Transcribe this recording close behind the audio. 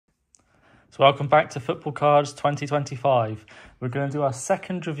So welcome back to Football Cards 2025. We're going to do our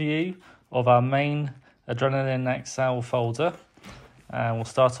second review of our main Adrenalyn XL folder. And we'll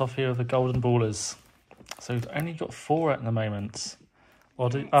start off here with the Golden Ballers. So we've only got 4 at the moment. Or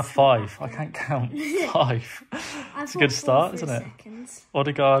 5. I can't count. 5. It's a good start, isn't it?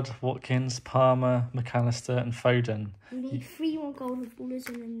 Odegaard, Watkins, Palmer, McAllister and Foden. We need 3 more Golden Ballers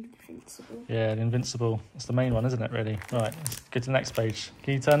and then Invincible. Yeah, the Invincible. That's the main one, isn't it, really? Right, let's go to the next page.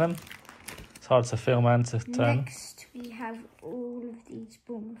 Can you turn them? It's hard to film and to turn. Next, we have all of these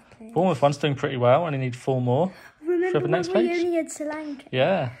Bournemouth players. Bournemouth one's doing pretty well. Only need 4 more. Remember the next page? We only had Solanke?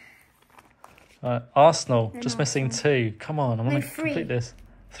 Yeah. Right, Arsenal, just missing 2. Come on, I want to complete this.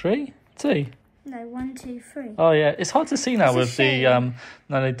 3? 2? No, 1, 2, 3. Oh, yeah. It's hard to see now with the...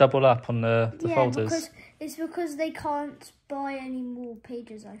 no, they double up on the folders. It's because they can't buy any more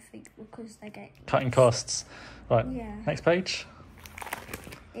pages, I think, because they get... Cutting costs. Right, yeah. Next page.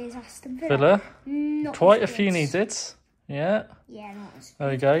 Is Aston Villa. Not quite a few needed. Yeah. Yeah, not as good. There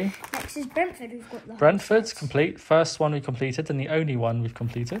we go. Next is Brentford. We've got the Brentford's complete. First one we completed and the only one we've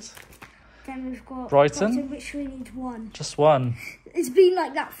completed. Then we've got Brighton, which we need 1. Just 1. It's been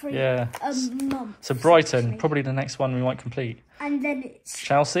like that for a month. So Brighton, actually. Probably the next one we might complete. And then it's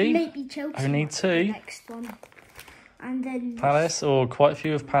Chelsea. Maybe Chelsea. Who need 2. The next one. And then Palace, or quite a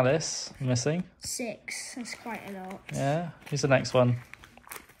few of Palace missing. 6. That's quite a lot. Yeah. Who's the next one?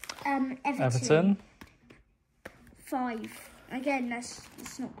 Everton. 5. Again,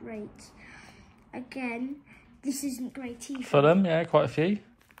 that's not great. Again, this isn't great either. Fulham, yeah, quite a few.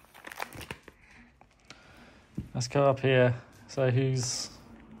 Let's go up here. So who's...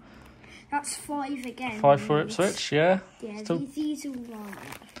 That's 5 again. 5 for Ipswich, yeah. Yeah, these all aren't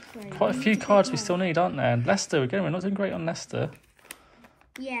great. Quite a few cards we still need, aren't there? And Leicester, again, we're not doing great on Leicester.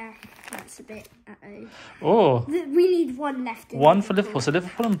 Yeah, that's a bit uh-oh. Oh. We need 1 left. 1 for Liverpool. So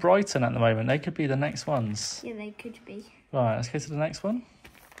Liverpool and Brighton at the moment, they could be the next ones. Yeah, they could be. Right, let's go to the next one.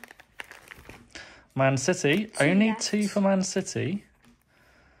 Man City. 2 Only left. 2 for Man City.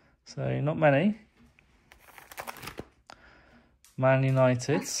 So not many. Man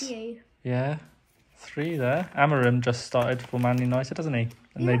United. A few. Yeah. 3 there. Amarim just started for Man United, hasn't he?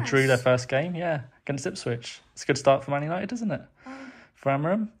 And they drew their first game, yeah, against Ipswich. It's a good start for Man United, isn't it? For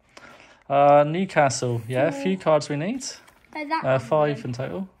Amarim. Newcastle, yeah, a few cards we need. 5 in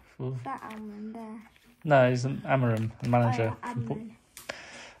total. That Amarim there. No, he's an Amarim, the manager. Amarim.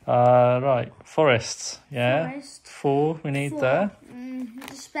 Right, Forest, yeah. Forest. 4 we need 4. there.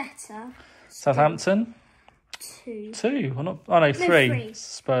 It's better. Southampton. 2. 2. Well, not, oh no, 3.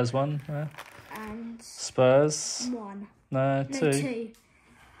 Spurs 1. Yeah. And Spurs. 1. No, 2. 2.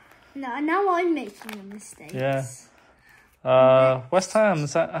 No, now I'm making a mistake. Yeah. West Ham,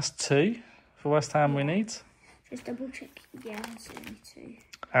 that's 2 for West Ham we need. Just double check. Yeah, it's only 2.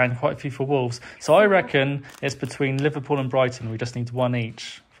 And quite a few for Wolves. So I reckon it's between Liverpool and Brighton. We just need 1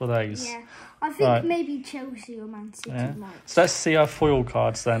 each for those. Yeah. I think maybe Chelsea or Man City might. So let's see our foil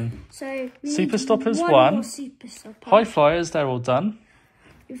cards then. So Super Stoppers 1. Super Stopper. High Flyers, they're all done.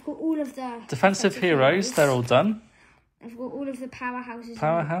 We've got all of the Defensive Heroes, they're all done. I've got all of the powerhouses.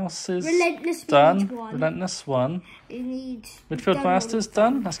 Powerhouses. Relentless, done. We need 1. Relentless 1. We need Midfield Masters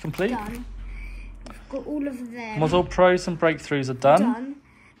done. That's complete. Done. I've got all of them. Model Pros and Breakthroughs are done. Done.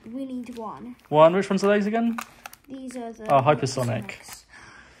 We need 1. 1. Which ones are those again? These are the Hypersonic.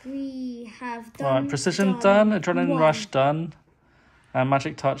 We have done. Right, Precision done. Adrenaline Rush done. And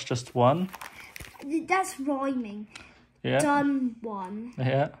Magic Touch just 1. That's rhyming. Yeah. Done 1.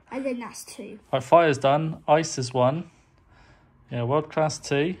 Yeah. And then that's 2. Right, Fire's done. Ice is 1. Yeah, World Class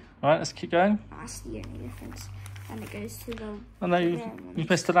 2. Right, let's keep going. That's the only difference. And it goes to the... Oh no, you've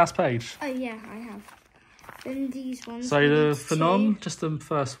missed the last page. Oh yeah, I have. Then these ones. So the Phenom, just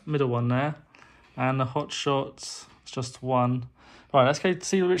the middle one there. And the Hot Shots, it's just 1. Right, let's go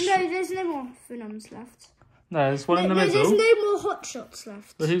see which... No, there's no more Phenoms left. No, there's one in the middle. There's no more Hot Shots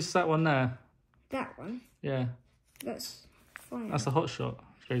left. But who's that one there? That one. Yeah. That's fine. That's the Hot Shot.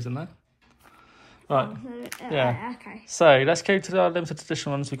 Goes in there. Right. Oh, yeah. Okay. So let's go to the limited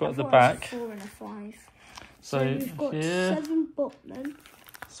edition ones we've got at the back. 4 and a 5. So we've got here,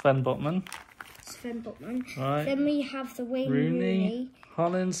 Sven Botman. Right. Then we have the Wayne Rooney.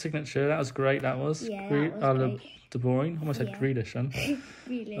 Haaland's signature. That was great. That was. Yeah, that was great. De Bruyne. Almost said Grealish then.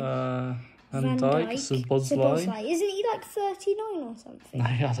 Really. Van Dijk. Szoboszlai. Isn't he like 39 or something? No,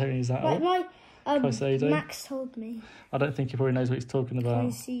 I don't think he's that old. Like Max told me. I don't think he probably knows what he's talking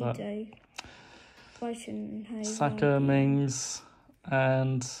about. Saka, Mings,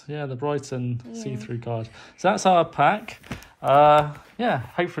 and yeah, the Brighton see-through card. So that's our pack. Yeah,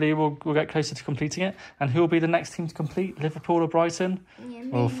 hopefully we'll get closer to completing it. And who will be the next team to complete, Liverpool or Brighton? Yeah,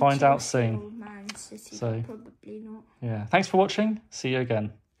 We'll find out soon. Man City, So, probably not. yeah, thanks for watching. See you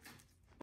again.